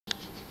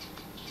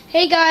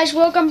Hey guys,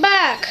 welcome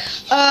back.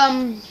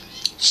 John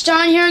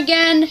here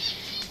again.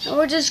 And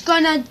we're just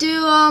gonna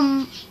do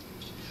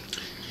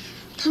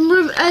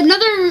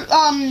another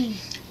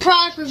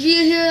product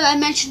review here that I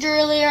mentioned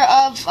earlier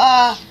of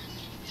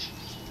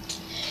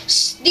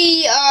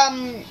the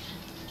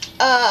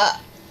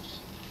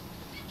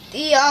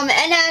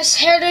NS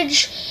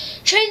Heritage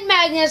train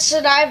magnets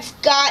that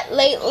I've got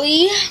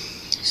lately,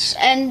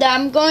 and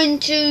I'm going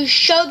to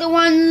show the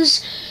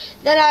ones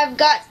that I've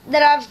got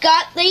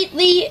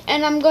lately,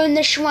 and I'm going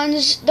to show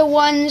the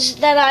ones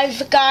that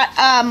I've got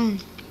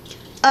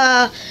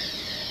a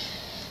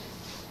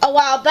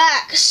while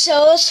back.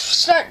 So let's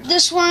start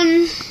this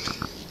one.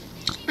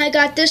 I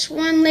got this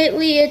one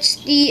lately. It's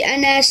the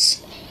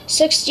NS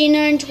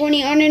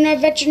 6920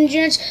 Underground Veteran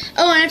units.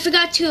 Oh, and I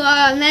forgot to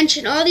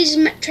mention, all these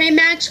train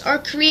mags are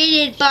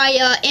created by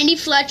Andy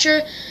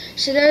Fletcher.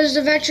 So there's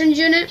the Veteran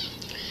unit.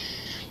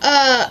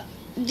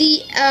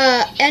 The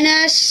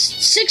NS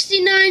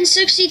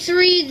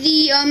 6963,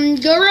 the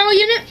GoRail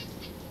unit.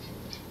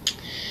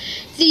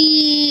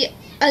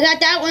 I got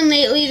that one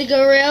lately, the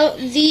GoRail.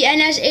 The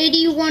NS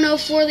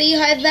 8104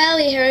 Lehigh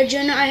Valley Heritage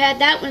unit. I had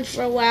that one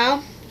for a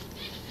while.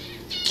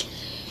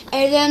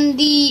 And then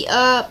the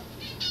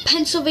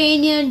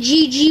Pennsylvania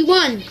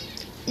GG1.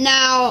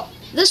 Now,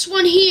 this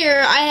one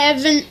here I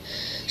haven't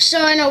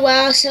saw in a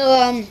while,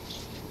 so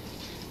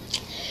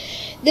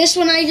this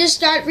one I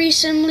just got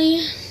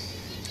recently.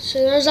 So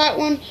there's that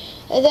one.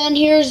 And then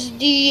here's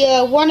the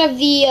one of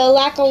the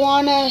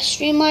Lackawanna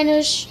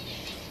Streamliners.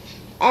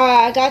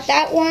 I got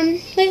that one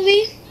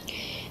lately.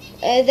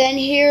 And then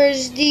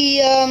here's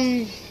the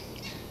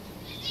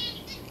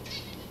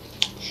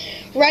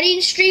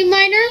Reading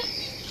Streamliner.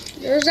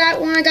 There's that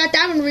one. I got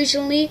that one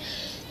recently.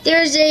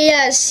 There's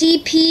a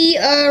CP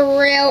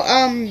rail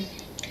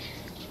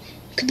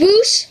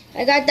caboose.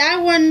 I got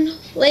that one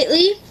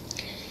lately.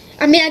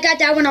 I mean, I got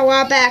that one a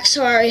while back.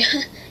 Sorry.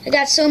 I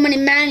got so many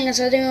magnets,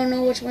 I don't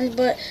know which ones,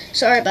 but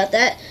sorry about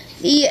that.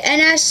 The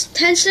NS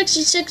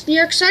 1066 New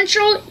York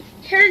Central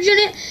Heritage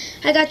unit,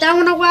 I got that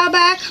one a while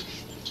back.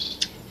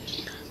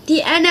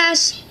 The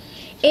NS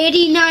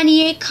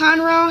 8098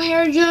 Conrail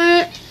Heritage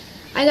unit,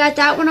 I got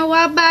that one a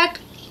while back.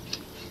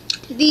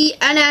 The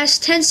NS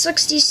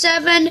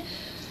 1067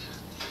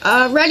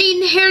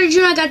 Reading Heritage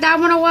unit, I got that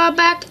one a while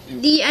back.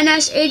 The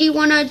NS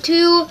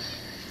 8102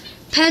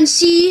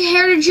 Pennsy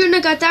Heritage unit,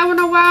 I got that one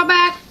a while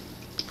back.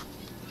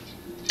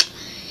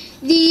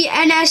 The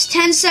NS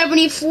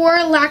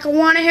 1074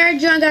 Lackawanna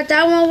Heritage unit, I got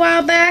that one a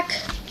while back.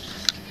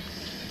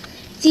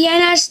 The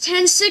NS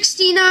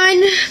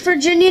 1069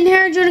 Virginian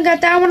Heritage unit, I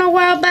got that one a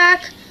while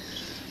back.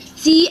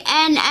 The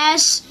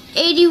NS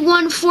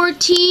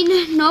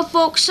 8114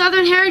 Norfolk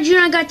Southern Heritage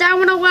unit, I got that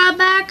one a while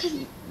back.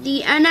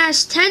 The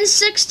NS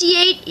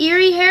 1068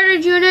 Erie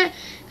Heritage unit,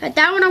 got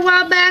that one a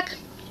while back.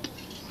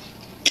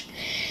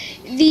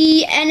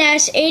 The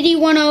NS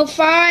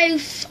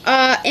 8105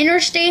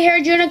 Interstate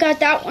Heritage unit, got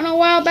that one a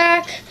while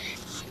back.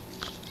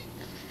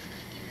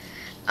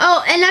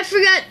 Oh, and I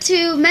forgot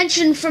to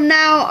mention from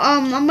now,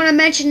 I'm going to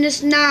mention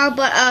this now,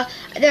 but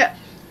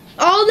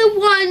all the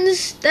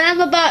ones that I'm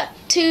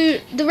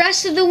the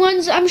rest of the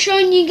ones I'm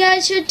showing you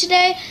guys here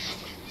today,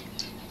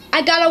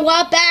 I got a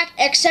while back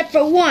except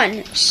for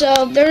one.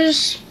 So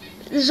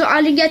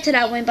I didn't get to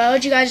that one, but I'll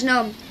let you guys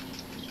know.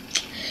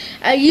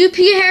 A UP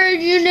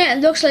Heritage unit,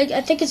 it looks like,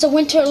 I think it's a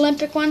Winter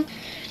Olympic one.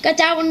 Got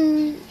that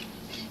one.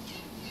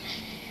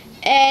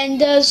 And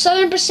the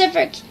Southern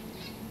Pacific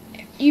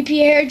UP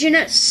Heritage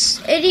unit,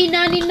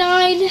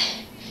 8099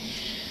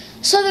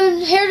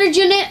 Southern Heritage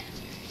unit,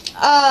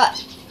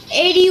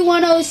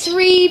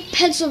 8103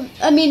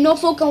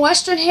 Norfolk and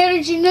Western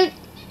Heritage unit.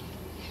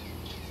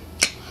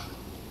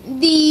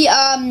 The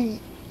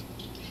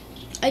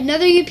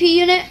another UP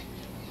unit,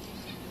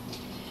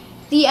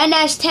 the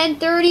NS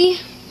 1030.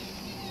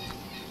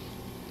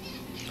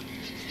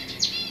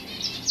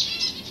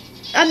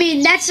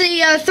 That's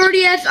a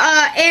 30th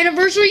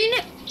anniversary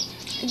unit.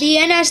 The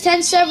NS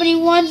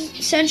 1071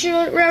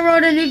 Central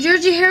Railroad and New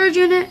Jersey Heritage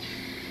unit.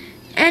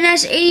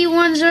 NS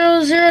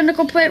 8100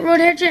 Nickel Plate Road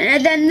Heritage unit.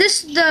 And then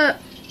this, the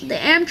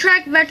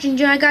Amtrak Veteran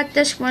unit. I got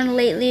this one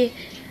lately.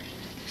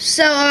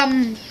 So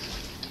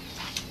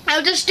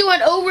I'll just do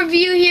an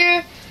overview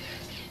here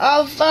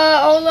of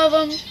all of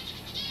them.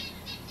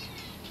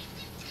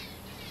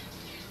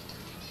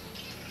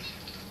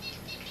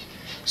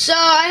 So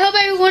I hope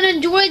everyone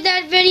enjoyed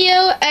that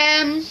video,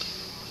 and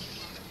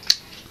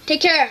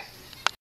take care.